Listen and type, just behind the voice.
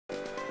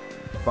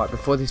Right,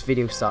 before this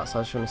video starts,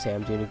 I just want to say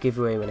I'm doing a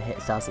giveaway when I hit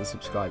 1,000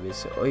 subscribers.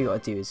 So all you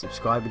got to do is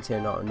subscribe and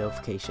turn on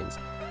notifications,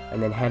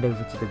 and then head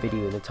over to the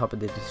video in the top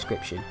of the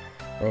description,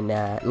 and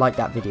like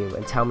that video,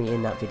 and tell me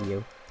in that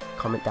video,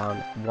 comment down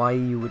what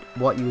you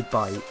would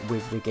buy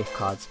with the gift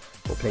cards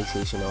for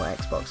PlayStation or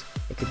Xbox.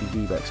 It could be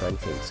V-Bucks or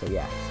anything. So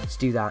yeah, just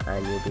do that,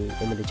 and you'll be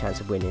in with a chance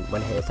of winning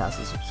when I hit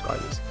 1,000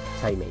 subscribers.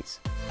 Tell your mates.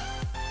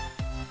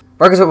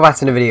 Right guys, welcome back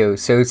to the video.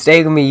 So today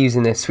we're going to be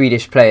using the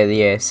Swedish Player of the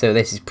Year. So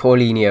this is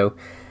POTY.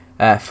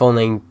 Full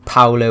name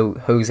Paulo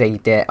Jose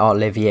de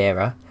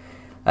Oliveira,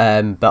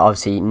 but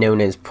obviously known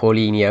as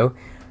POTY,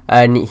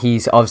 and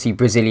he's obviously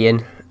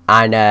Brazilian.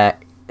 And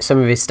some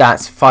of his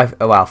stats: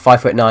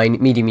 5'9",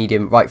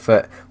 medium, right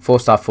foot,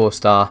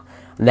 4-star,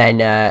 and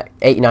then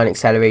 89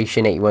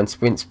 acceleration, 81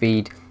 sprint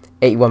speed,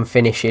 81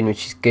 finishing,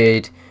 which is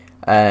good.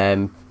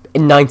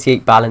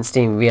 98 balance,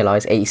 didn't even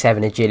realise.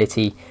 87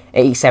 agility,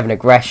 87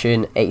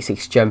 aggression,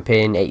 86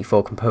 jumping,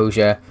 84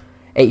 composure,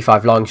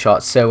 85 long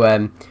shots. So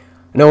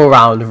an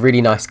all-round really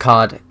nice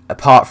card,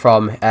 apart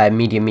from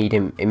medium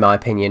in my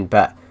opinion,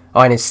 but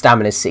his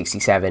stamina is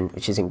 67,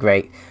 which isn't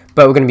great,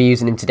 but we're going to be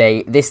using him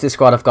today. This is the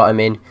squad I've got him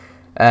in.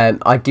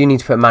 I do need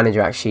to put a manager,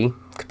 actually,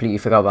 completely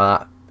forgot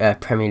about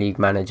that. Premier League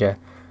manager,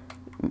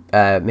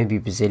 maybe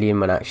Brazilian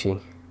one, actually.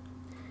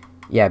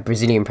 Yeah,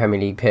 Brazilian Premier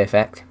League,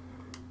 perfect.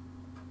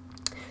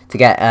 To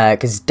get,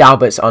 because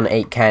Dalbert's on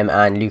 8 chem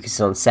and Lucas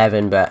is on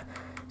 7, but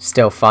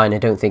still fine. I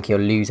don't think he'll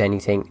lose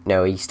anything.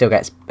 No, he still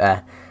gets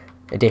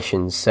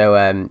additions.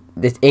 So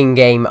this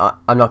in-game,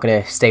 I'm not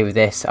going to stay with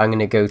this. I'm going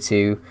to go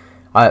to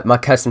my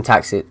custom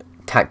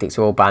tactics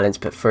are all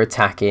balanced, but for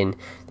attacking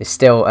they're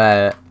still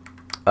a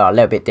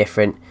little bit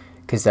different,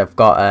 because I've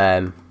got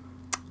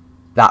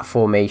that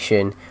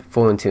formation,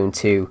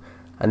 4-1-2-2,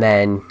 and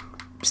then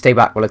stay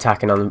back while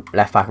attacking on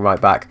left back and right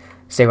back,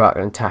 stay back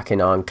and attacking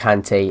on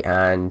Kante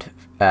and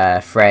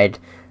Fred,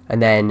 and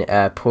then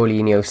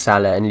Paulinho,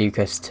 Salah and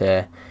Lucas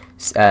to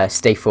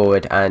stay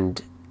forward,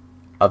 and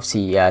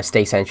obviously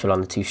stay central on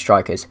the two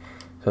strikers.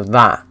 So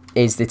that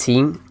is the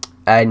team,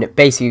 and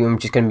basically I'm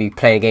just going to be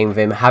playing a game with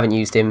him. I haven't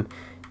used him.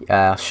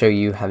 I'll show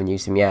you. Haven't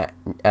used him yet.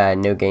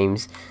 No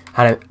games.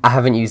 I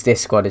haven't used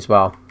this squad as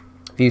well.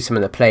 I've used some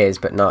of the players,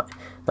 but not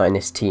in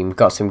this team. We've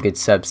got some good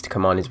subs to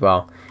come on as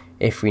well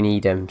if we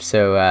need them.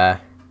 So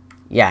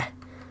yeah,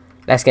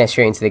 let's get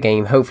straight into the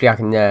game. Hopefully I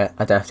can. I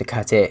don't have to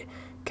cut it,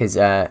 because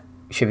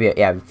should be.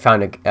 Yeah,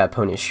 found an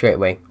opponent straight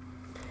away.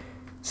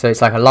 So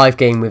it's like a live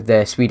game with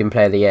the Sweden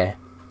Player of the Year.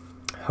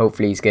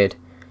 Hopefully he's good.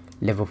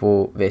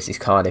 Liverpool versus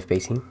Cardiff,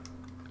 basically.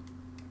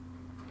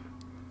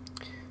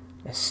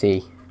 Let's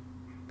see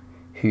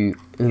who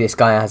this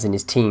guy has in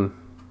his team.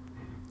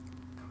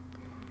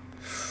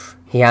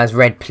 He has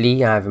Red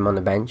Plea. I have him on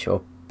the bench,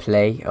 or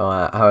Play,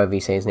 or however you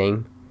say his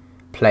name.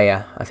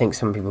 Player. I think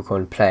some people call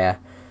him Player.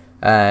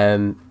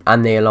 And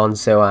the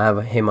Alonso, I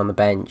have him on the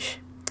bench.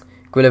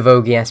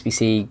 Guilavogi,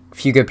 SBC. A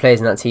few good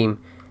players in that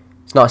team.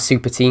 It's not a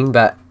super team,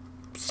 but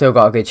still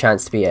got a good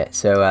chance to beat it.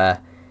 So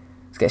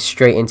let's get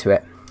straight into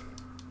it.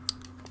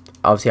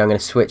 Obviously I'm going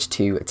to switch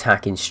to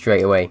attacking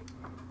straight away.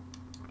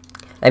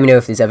 Let me know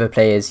if there's other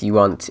players you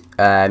want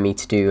me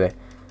to do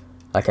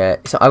like a.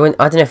 So I don't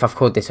know if I've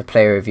called this a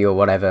player review or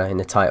whatever in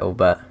the title,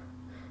 but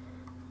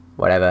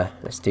whatever.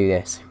 Let's do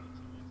this.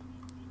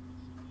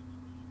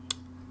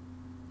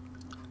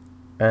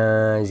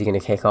 Is he going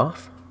to kick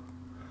off?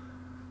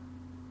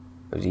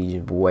 Or is he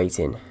just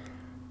waiting?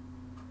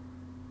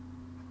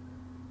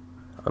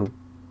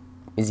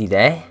 Is he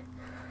there?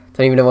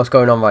 Don't even know what's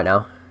going on right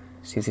now.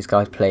 See if this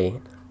guy's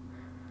playing.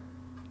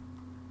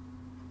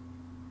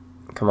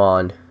 Come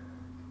on.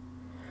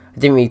 I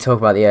didn't really talk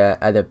about the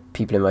other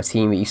people in my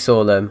team, but you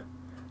saw them.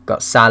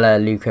 Got Salah,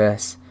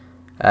 Lucas.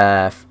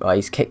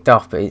 He's kicked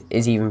off, but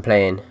is he even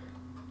playing?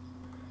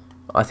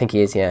 I think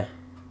he is, yeah.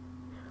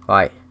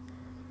 Right.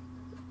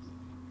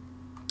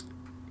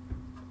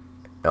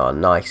 Oh,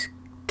 nice.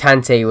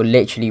 Kante will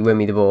literally win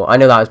me the ball. I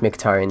know that was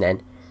Mkhitaryan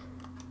then.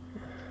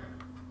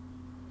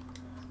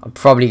 I'm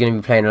probably going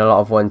to be playing a lot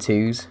of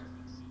 1-2s.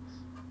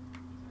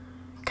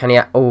 Can he?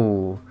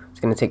 Oh, he's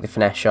going to take the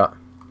finesse shot.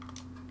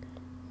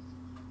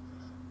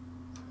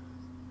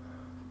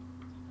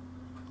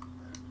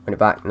 Win it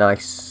back.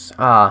 Nice.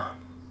 Ah.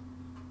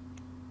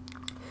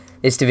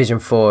 It's Division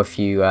 4 if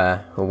you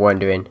were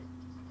wondering.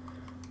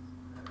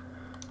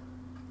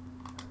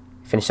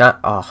 Finish that.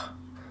 Oh.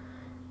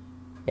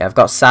 Yeah, I've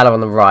got Salah on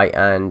the right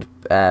and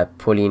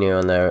Paulinho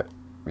on the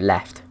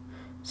left,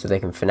 so they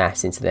can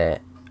finesse into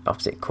the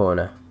opposite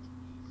corner.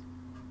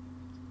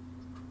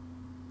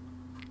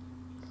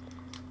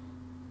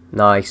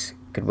 Nice.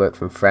 Good work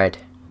from Fred.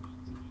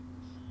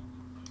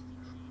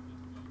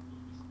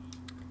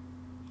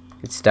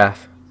 Good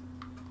stuff.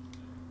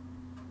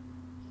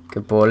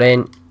 Good ball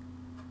in.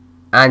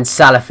 And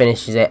Salah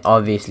finishes it,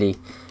 obviously.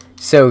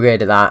 So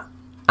good at that.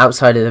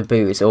 Outside of the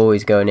boot, it's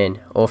always going in.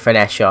 Or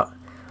finesse shot.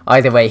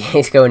 Either way,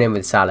 it's going in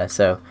with Salah.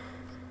 So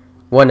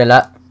 1-0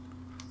 up.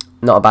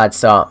 Not a bad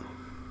start.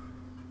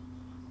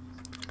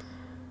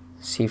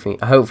 See if we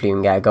hopefully we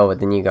can get a goal with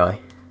the new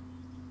guy.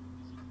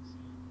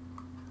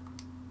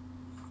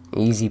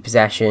 Easy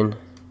possession.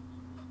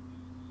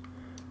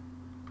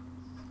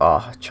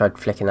 Oh, I tried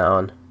flicking that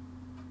on.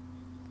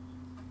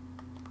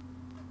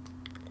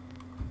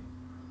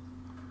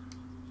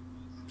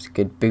 It's a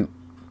good boot.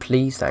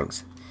 Please,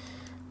 thanks.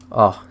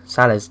 Oh,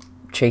 Salah's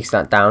chased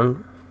that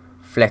down.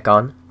 Flick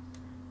on.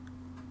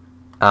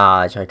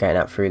 Ah, I tried getting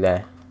that through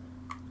there.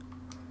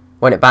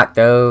 Want it back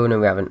though? No,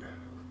 we haven't.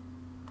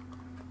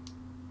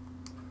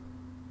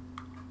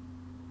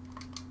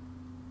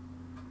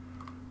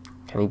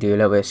 Can he do a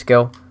little bit of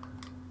skill?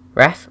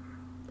 Ref?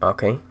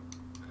 Okay.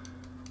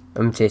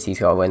 Umtiti's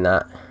got to win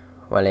that.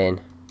 Well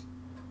in.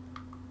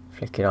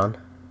 Flick it on.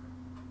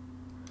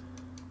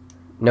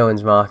 No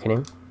one's marking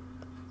him.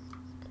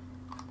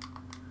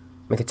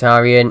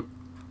 Mkhitaryan.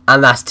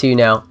 And that's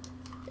 2-0.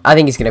 I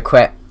think he's going to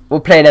quit. We'll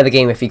play another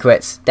game if he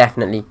quits.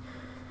 Definitely.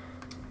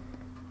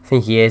 I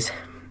think he is.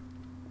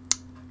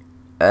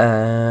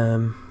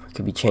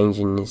 Could be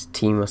changing his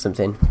team or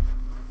something.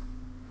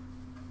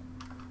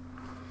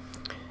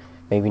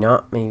 Maybe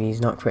not. Maybe he's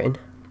not quitting.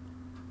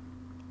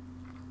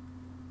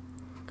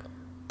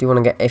 Do want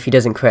to get? If he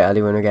doesn't quit, I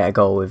do want to get a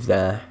goal with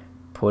the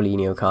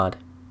POTY card.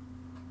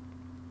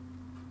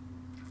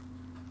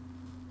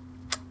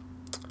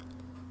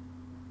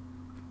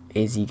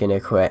 Is he gonna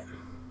quit?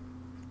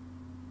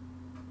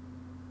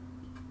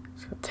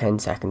 He's got 10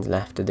 seconds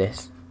left of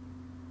this.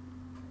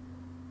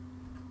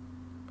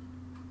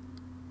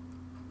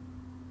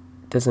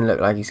 Doesn't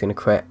look like he's gonna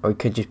quit, or he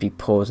could just be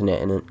pausing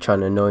it and trying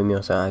to annoy me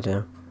or something. I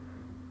don't know.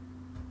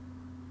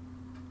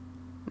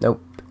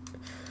 Nope.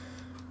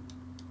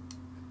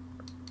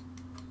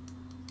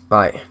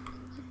 Right.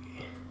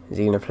 Is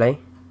he going to play?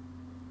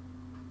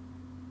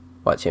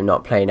 Watch him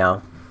not play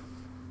now.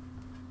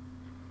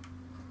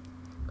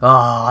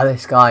 Ah,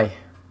 this guy.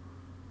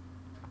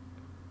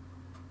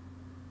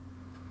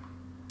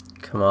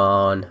 Come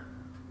on.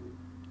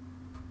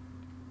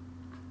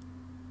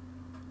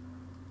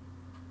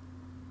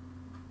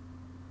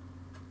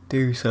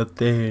 Do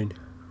something.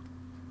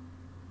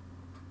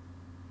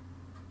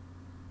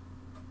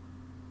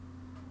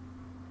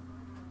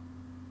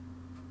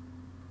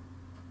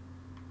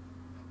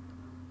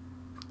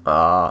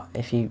 Ah,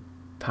 if he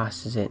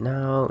passes it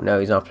now. No,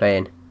 he's not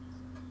playing.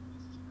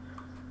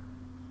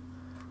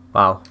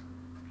 Wow.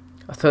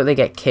 I thought they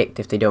get kicked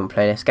if they don't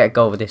play. Let's get a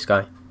goal with this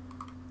guy.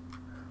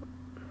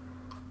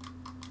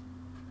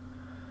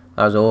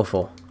 That was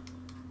awful.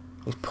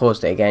 He's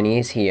paused it again. He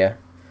is here.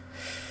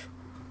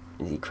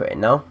 Is he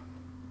quitting now?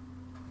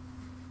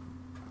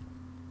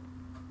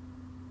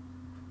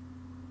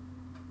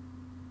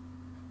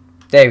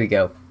 There we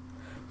go.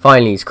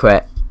 Finally he's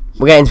quit.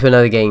 We'll get into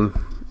another game.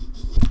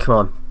 Come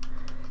on.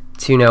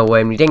 2-0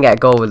 win. We didn't get a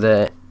goal with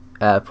the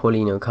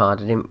POTY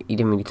card. He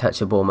didn't really touch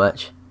the ball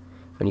much.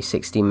 Only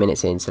 16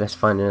 minutes in, so let's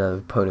find another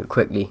opponent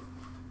quickly.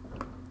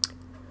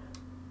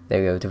 There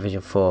we go, Division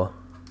 4.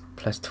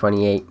 Plus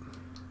 28.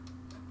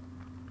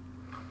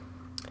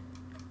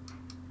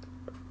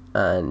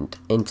 And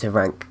into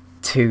rank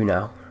 2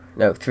 now.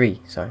 No,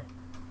 3, sorry.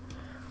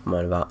 I'm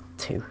on about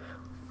 2.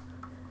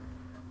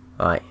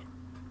 Alright.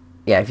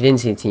 Yeah, if you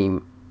didn't see the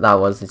team, that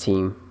was the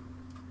team.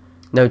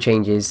 No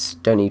changes,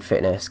 don't need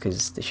fitness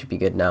because they should be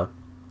good now.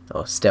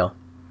 Or still.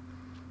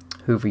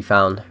 Who have we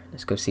found?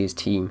 Let's go see his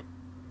team.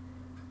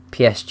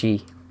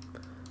 PSG.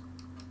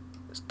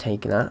 Let's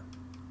take that.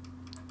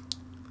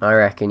 I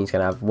reckon he's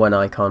going to have one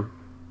icon.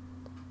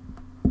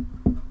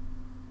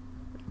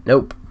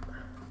 Nope.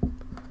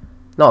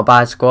 Not a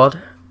bad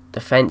squad.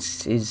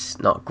 Defense is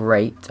not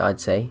great,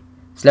 I'd say.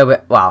 It's a little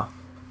bit, wow.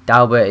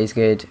 Dalbert is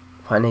good.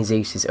 Juan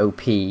Jesus is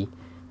OP.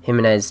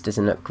 Jimenez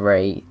doesn't look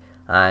great.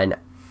 And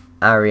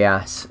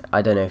Arias,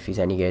 I don't know if he's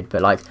any good,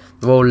 but like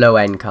they're all low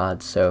end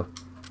cards, so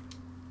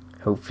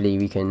hopefully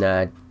we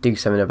can do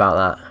something about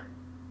that.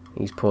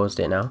 He's paused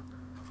it now.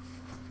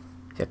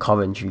 He's a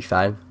Coventry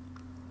fan.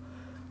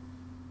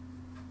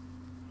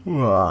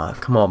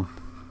 Come on.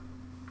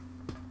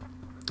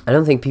 I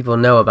don't think people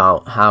know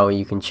about how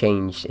you can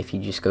change if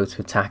you just go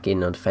to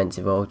attacking or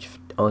defensive or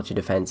ultra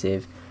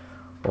defensive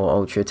or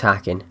ultra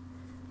attacking.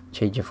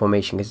 Change your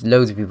formation, because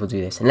loads of people do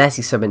this. Unless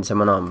you're subbing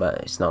someone on,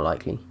 but it's not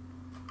likely.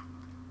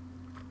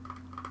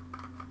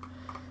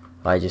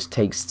 It just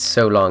takes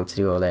so long to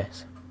do all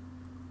this.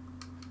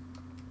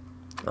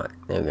 Right,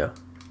 there we go.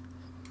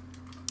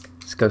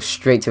 Let's go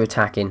straight to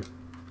attacking.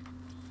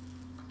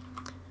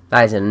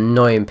 That is an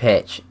annoying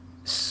pitch.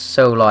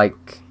 So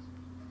like,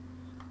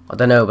 I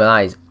don't know, but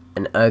that is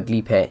an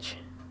ugly pitch.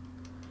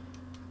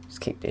 Let's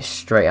kick this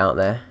straight out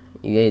there.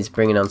 He is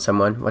bringing on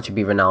someone. What should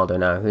be Ronaldo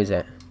now? Who's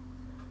it?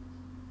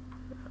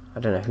 I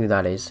don't know who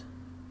that is.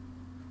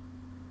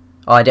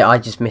 Oh, I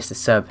just missed the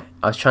sub.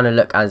 I was trying to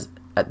look at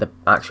the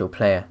actual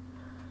player.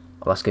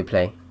 Oh, that's good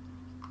play.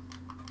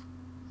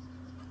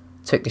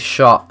 Took the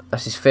shot.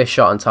 That's his first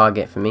shot on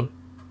target for me.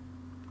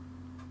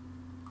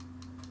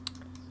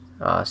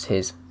 Ah, that's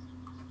his.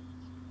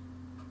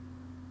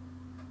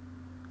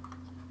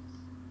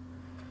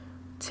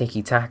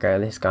 Tiki-taka,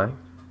 this guy.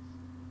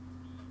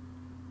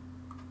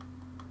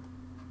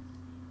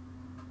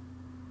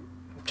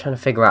 trying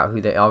to figure out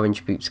who the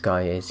orange boots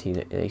guy is he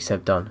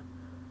subbed on.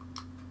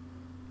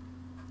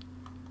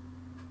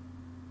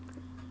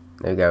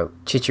 There we go.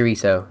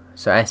 Chicharito.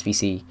 So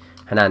SBC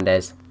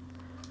Hernandez.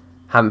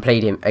 Haven't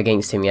played him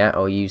against him yet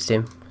or used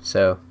him,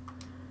 so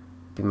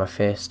be my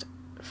first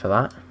for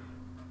that.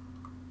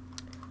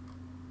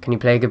 Can you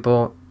play a good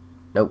ball?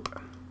 Nope.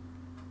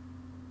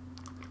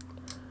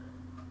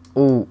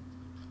 Ooh,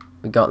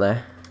 we got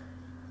there.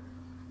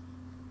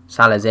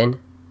 Salah's in.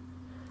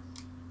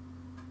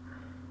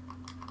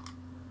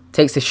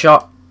 Takes the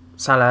shot.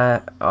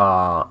 Salah.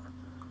 Oh.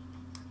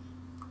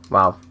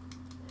 Wow.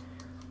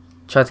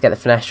 Tried to get the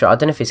finesse shot. I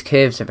don't know if his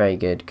curves are very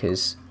good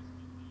because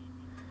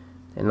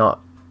they're not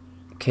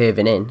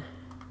curving in.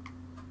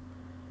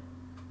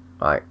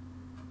 Right.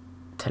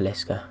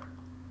 Talisca.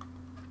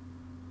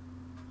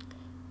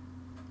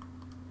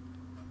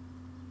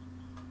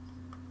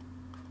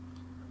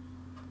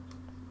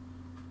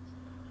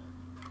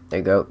 There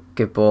you go.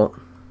 Good ball.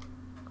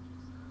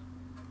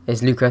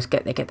 There's Lucas.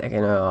 Get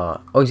there.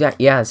 Oh,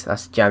 he has.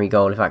 That's a jammy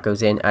goal if that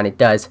goes in. And it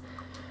does.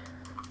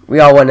 We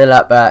are 1-0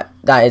 up, but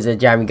that is a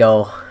jammy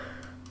goal.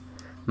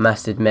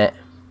 Must admit.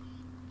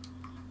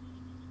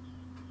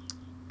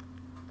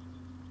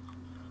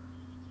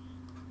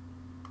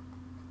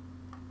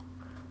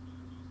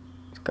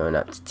 It's going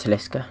up to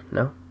Talisca.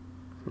 No.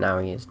 Now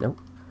he is. Nope.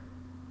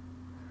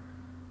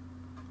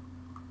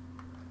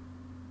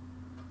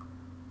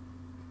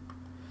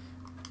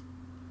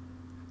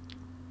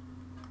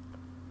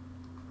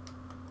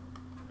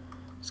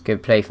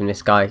 Good play from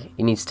this guy.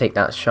 He needs to take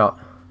that shot.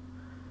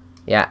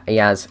 Yeah, he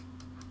has.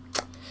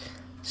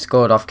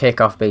 Scored off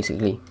kickoff,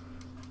 basically.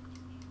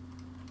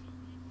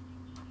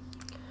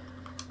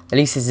 At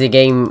least this is a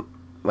game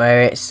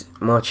where it's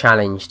more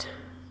challenged.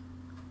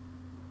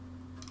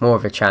 More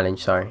of a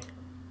challenge, sorry.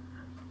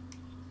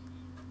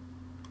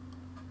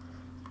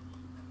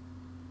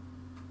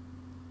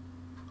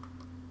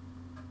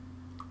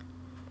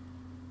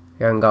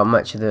 We haven't got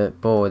much of the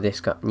ball with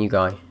this new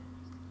guy.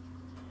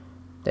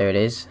 There it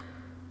is.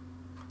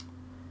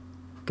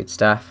 Good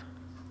stuff.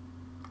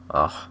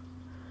 Oh.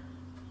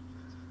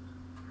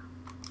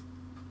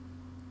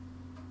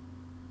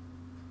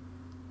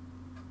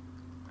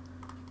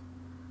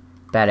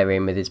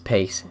 Bellerin with his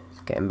pace. He's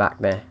getting back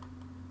there.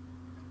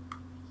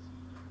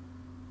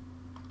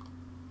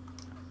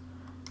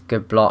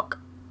 Good block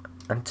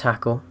and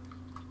tackle.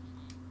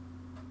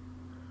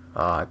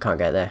 Oh, I can't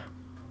get there.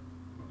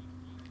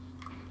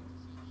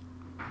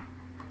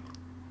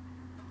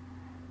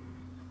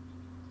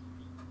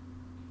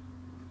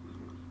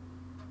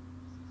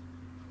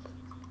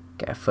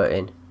 Get a foot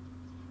in.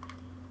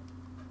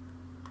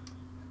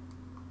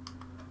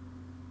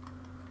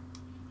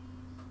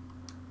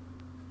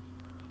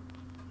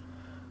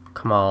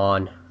 Come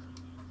on.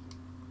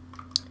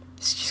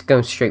 It's just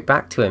going straight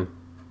back to him.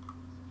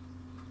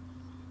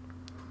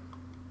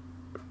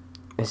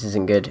 This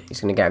isn't good.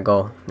 He's going to get a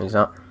goal. No, he's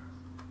not.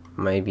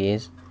 Maybe he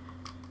is.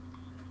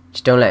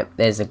 Just don't let...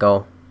 There's the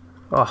goal.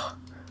 Oh.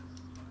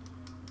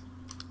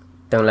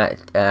 Don't let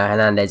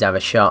Hernandez have a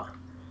shot.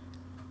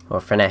 Or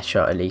a finesse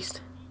shot at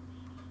least.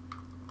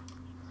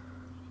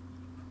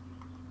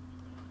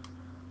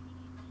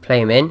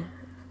 Play him in.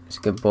 It's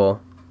a good ball.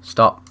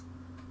 Stop.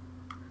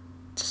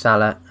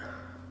 Salah.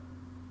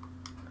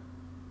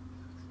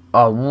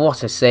 Oh,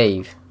 what a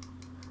save.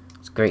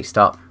 It's a great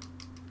stop.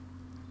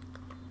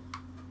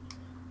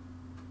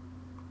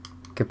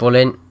 Good ball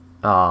in.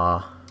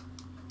 Ah.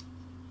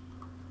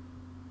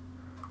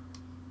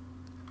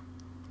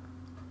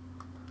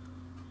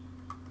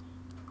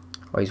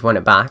 Oh, he's won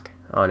it back.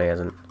 Oh, no, he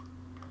hasn't.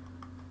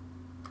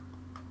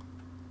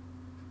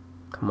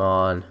 Come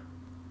on.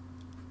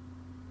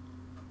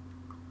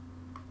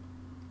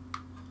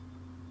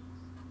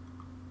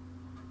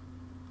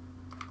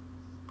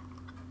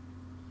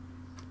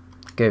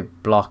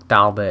 Good block,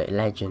 Dalbert,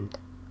 legend.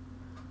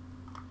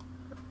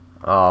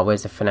 Oh,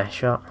 where's the finesse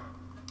shot?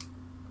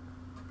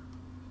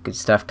 Good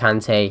stuff,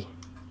 Kante.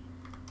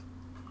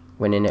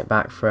 Winning it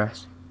back for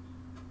us.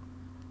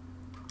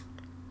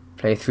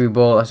 Play through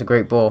ball, that's a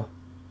great ball.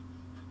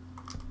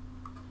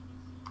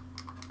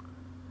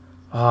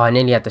 Oh, I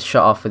nearly had the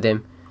shot off with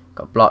him.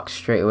 Got blocked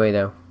straight away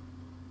though.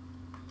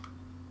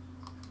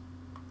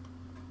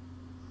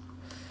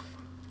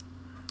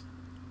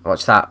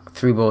 Watch that,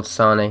 through ball to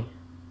Sane.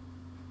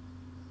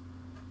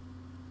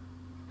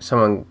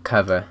 Someone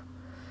cover.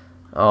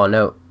 Oh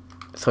no,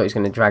 I thought he was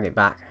going to drag it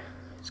back.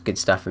 It's good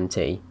stuff from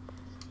T.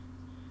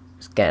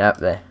 Let's get up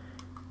there.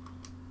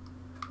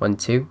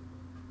 1-2.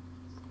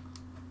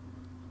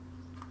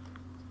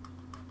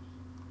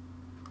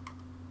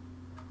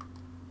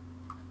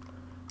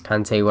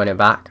 Kante won it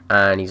back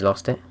and he's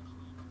lost it.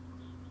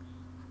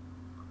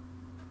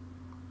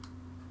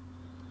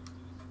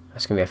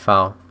 That's going to be a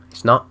foul.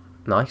 It's not.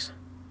 Nice.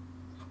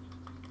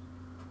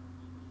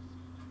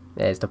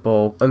 There's the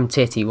ball.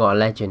 Titty, what a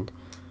legend.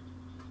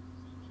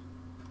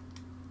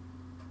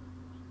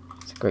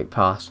 It's a great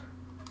pass.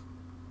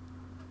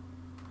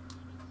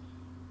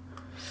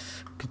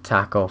 Good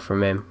tackle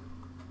from him.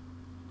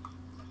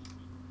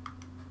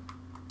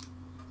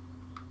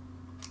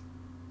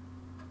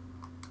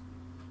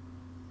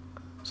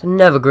 It's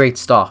another great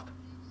stop.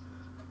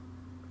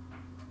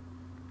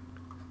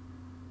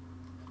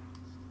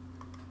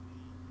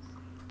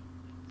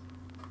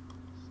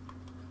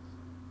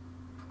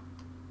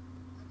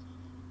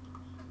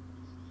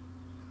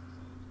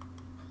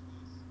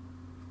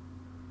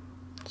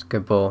 It's a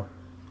good ball.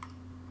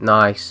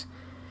 Nice.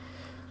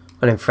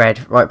 Well in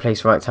Fred, right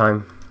place, right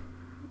time.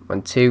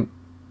 1-2.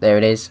 There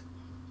it is.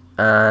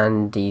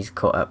 And he's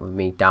caught up with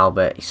me.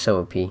 Dalbert, he's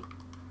so OP.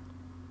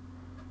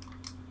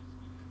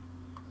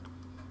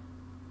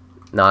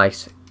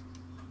 Nice.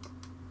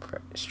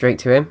 Straight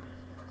to him.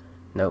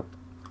 Nope.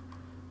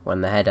 Won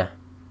the header.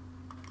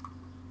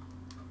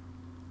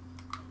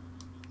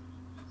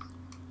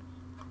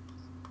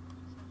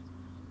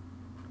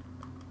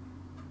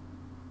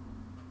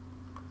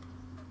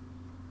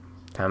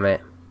 Damn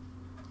it.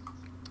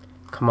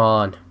 Come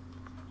on.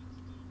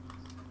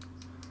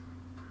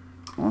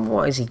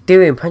 What is he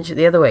doing? Punch it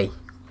the other way.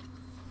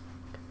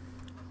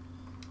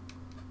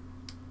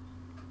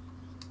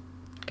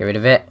 Get rid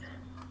of it.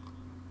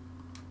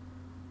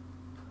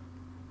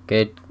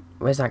 Good.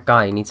 Where's that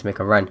guy? He needs to make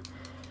a run.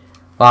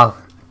 Wow.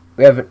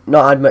 We have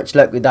not had much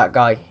luck with that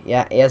guy.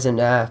 Yeah, he hasn't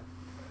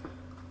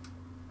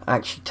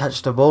actually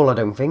touched the ball, I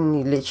don't think.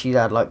 He literally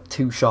had like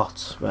 2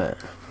 shots. But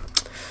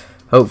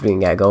hopefully we can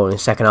get a goal in the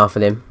second half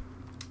with him.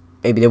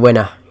 Maybe the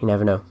winner. You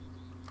never know.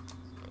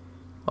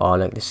 Oh,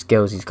 look, the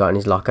skills he's got in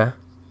his locker.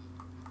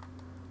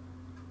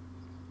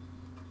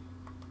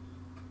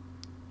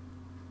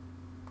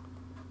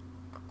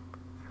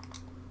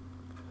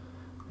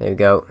 There we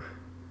go.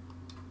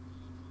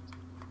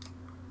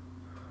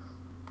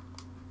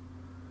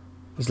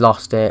 He's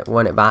lost it,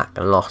 won it back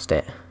and lost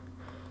it.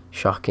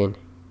 Shocking.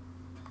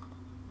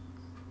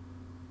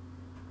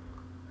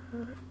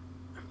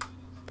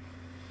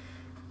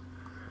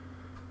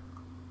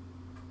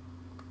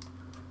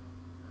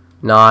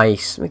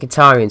 Nice.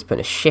 Mkhitaryan's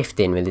putting a shift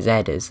in with his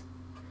headers.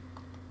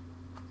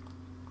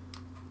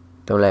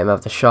 Don't let him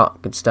have the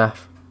shot. Good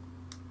stuff.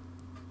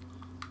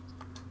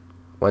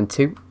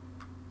 1-2.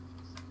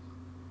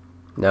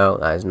 No,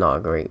 that is not a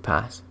great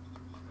pass.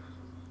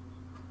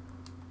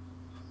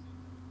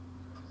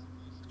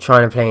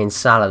 Trying to play in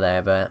Salah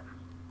there, but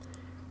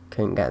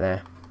couldn't get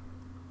there.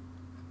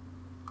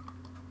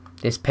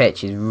 This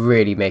pitch is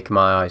really making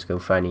my eyes go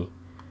funny.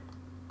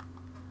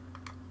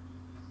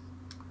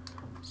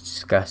 It's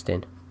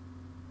disgusting.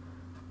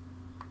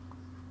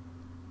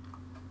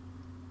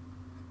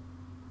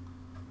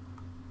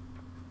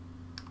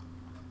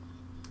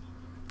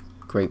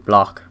 Great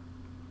block.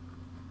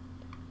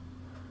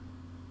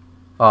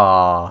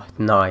 Oh,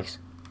 nice.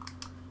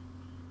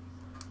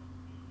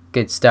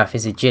 Good stuff.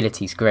 His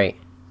agility's great.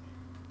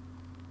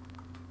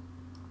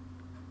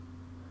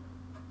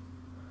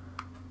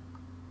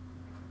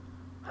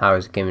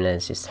 Harris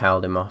Gimenez just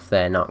held him off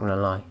there, not gonna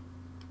lie.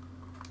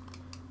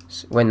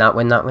 Win that,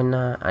 win that, win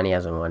that. And he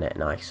hasn't won it.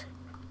 Nice.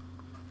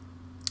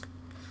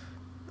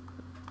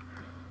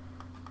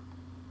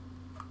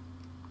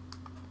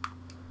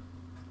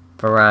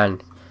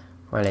 Varane.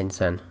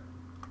 Wellington.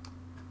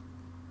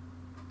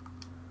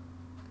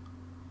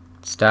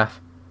 Stuff.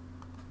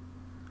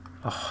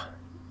 Oh.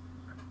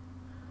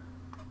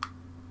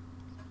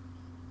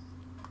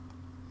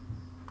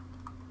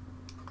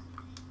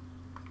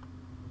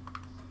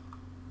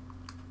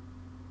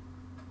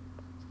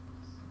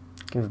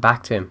 Give it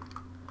back to him.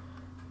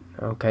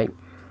 Okay.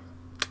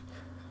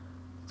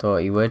 Thought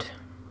he would,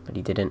 but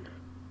he didn't.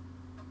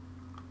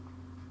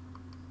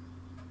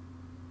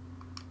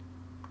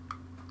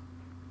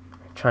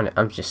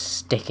 I'm just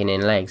sticking in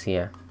legs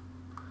here.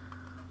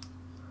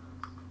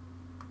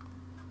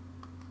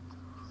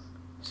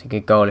 It's a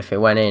good goal if it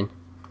went in.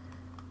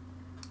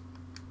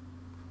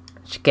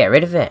 Just get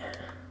rid of it.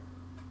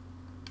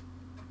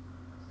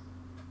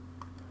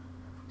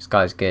 This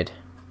guy's good.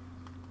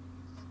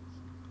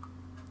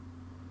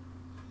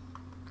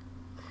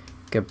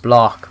 Good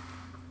block.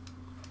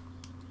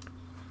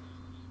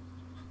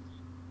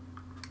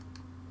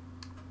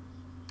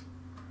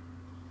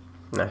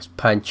 Nice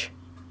punch.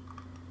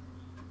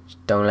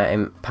 Just don't let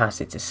him pass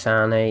it to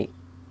Sané.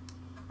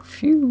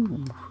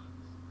 Phew.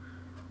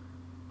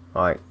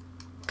 Alright.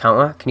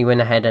 Counter. Can you win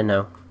a header?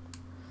 No.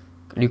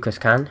 Lucas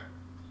can.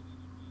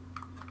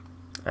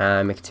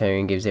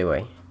 Mkhitaryan gives it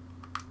away.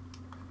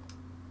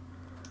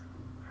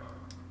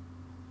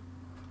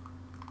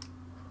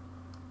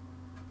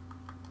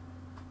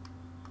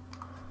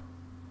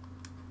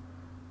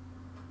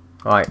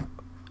 Right,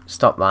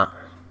 stop that.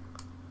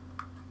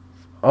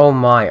 Oh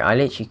my, I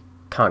literally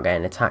can't get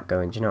an attack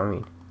going, do you know what I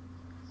mean?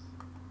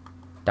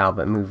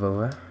 Dalbert, move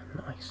over.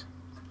 Nice.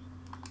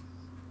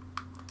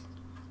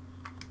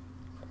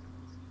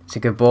 It's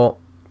a good ball.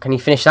 Can he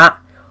finish that?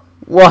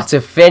 What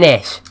a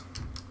finish!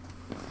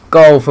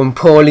 Goal from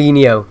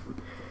Paulinho.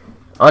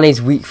 On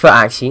his weak foot,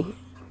 actually.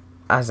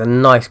 That's a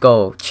nice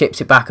goal.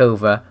 Chips it back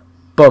over.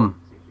 Boom.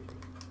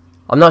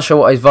 I'm not sure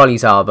what his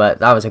volleys are, but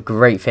that was a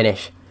great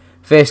finish.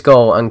 First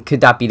goal, and could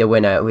that be the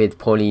winner with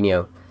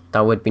Paulinho?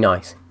 That would be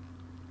nice.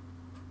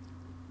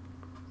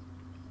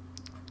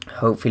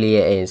 Hopefully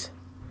it is.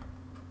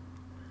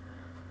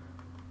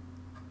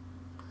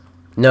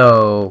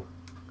 No.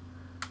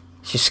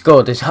 She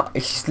scored.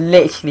 She's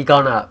literally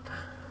gone up.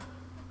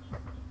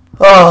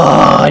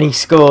 Oh, and he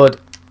scored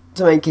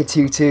to make it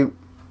 2-2.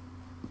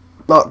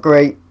 Not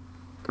great.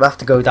 We'll have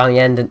to go down the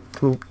end. And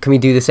can we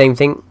do the same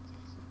thing?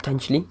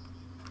 Potentially.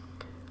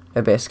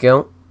 A bit of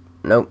skill.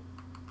 Nope.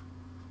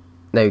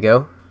 There we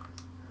go.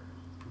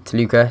 To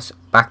Lucas.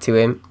 Back to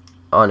him.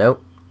 Oh,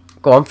 no.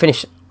 Go on,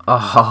 finish.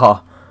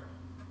 Oh.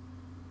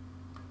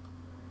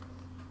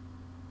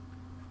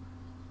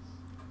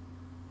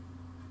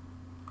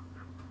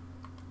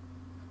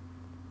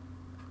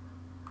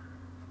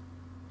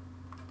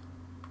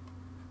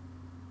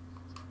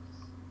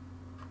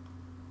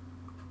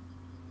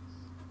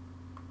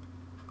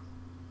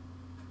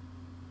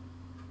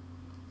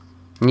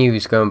 Knew he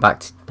was going back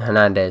to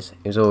Hernandez.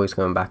 He was always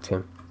going back to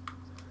him.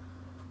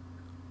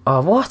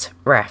 Oh, what?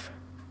 Ref.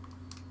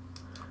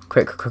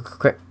 Quick.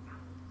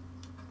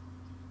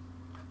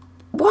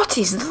 What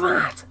is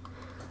that?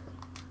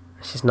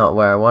 It's just not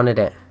where I wanted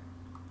it.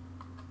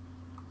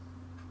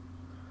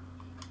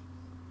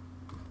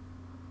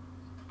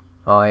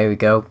 Oh, here we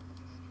go.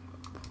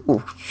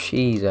 Oh,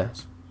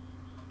 Jesus.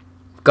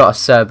 Got a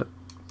sub.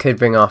 Could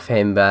bring off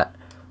him, but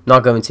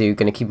not going to.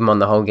 Going to keep him on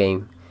the whole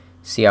game.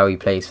 See how he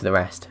plays for the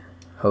rest.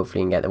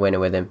 Hopefully, he can get the winner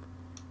with him.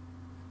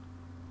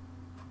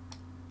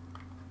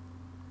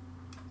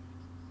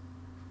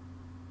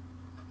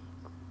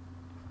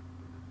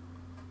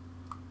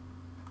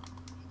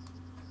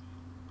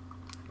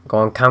 Go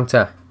on,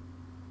 counter.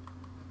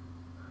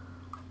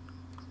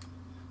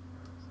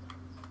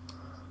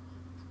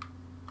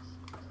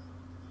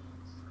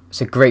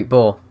 It's a great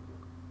ball.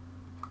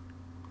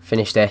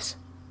 Finish this.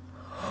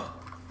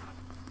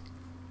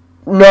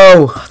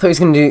 No! I thought he was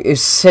going to do a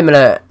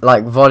similar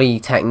like volley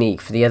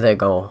technique for the other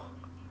goal.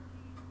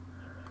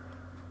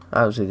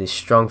 That was with his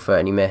strong foot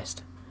and he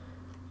missed.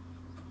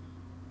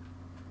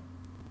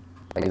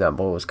 I knew that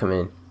ball was coming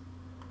in.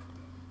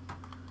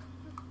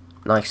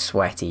 Nice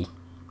sweaty.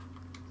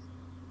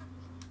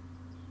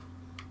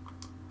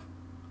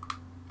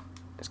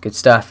 It's good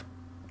stuff.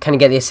 Can he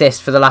get the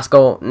assist for the last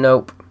goal?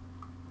 Nope.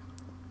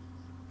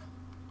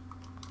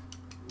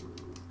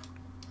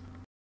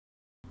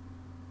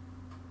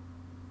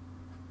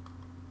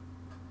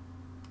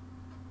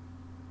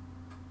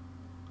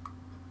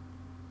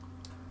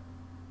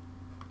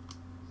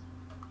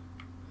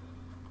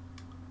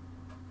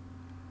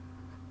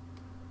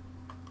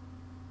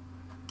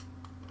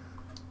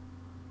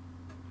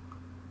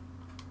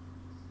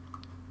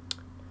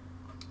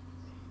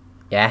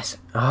 Yes.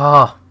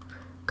 Oh,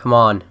 come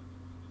on.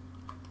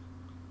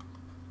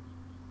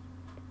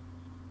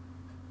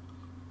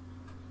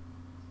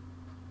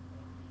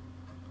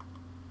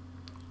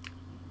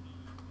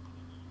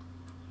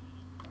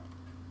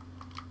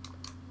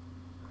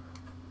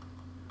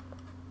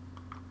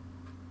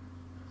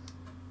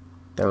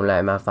 Don't let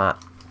him have that.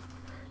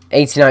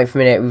 89th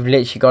minute, we've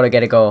literally got to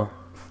get a goal.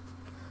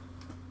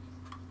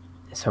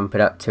 Let's hump it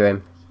up to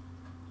him.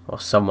 Or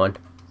someone.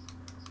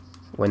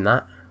 Win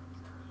that.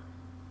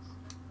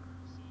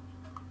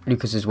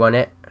 Lucas has won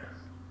it.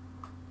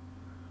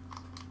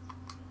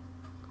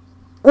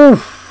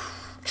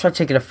 Oof! Tried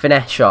taking a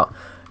finesse shot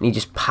and he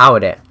just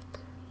powered it.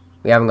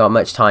 We haven't got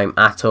much time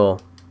at all.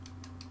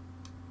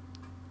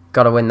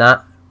 Gotta win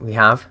that. We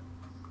have.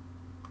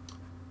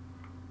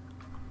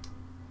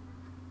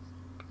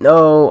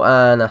 No,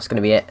 and that's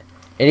gonna be it.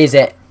 It is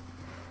it.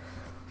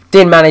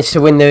 Didn't manage to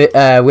win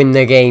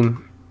the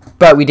game,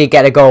 but we did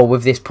get a goal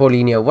with this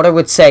POTY. What I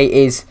would say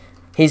is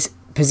his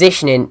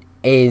positioning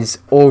is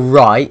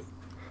alright.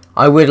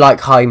 I would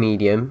like high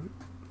medium,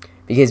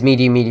 because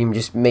medium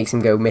just makes him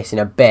go missing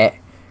a bit,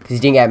 because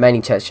he didn't get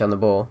many touches on the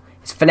ball.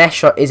 His finesse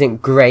shot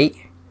isn't great,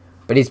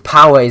 but his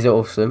power is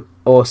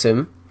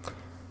awesome.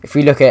 If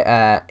we look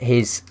at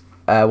his,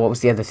 what was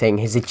the other thing?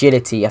 His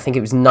agility, I think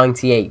it was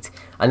 98,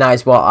 and that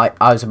is what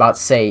I was about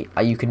to say.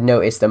 You could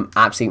notice the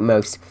absolute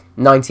most.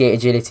 98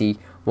 agility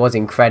was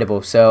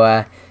incredible.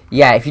 So,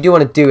 yeah, if you do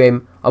want to do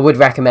him, I would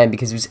recommend,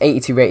 because it was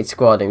 82 rated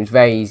squad, and it was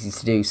very easy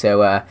to do.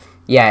 So,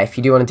 yeah, if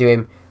you do want to do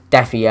him,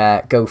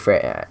 definitely go for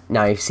it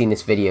now you've seen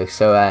this video.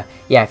 So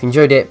yeah, if you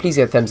enjoyed it, please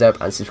give it a thumbs up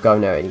and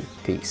subscribe now already.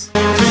 Peace.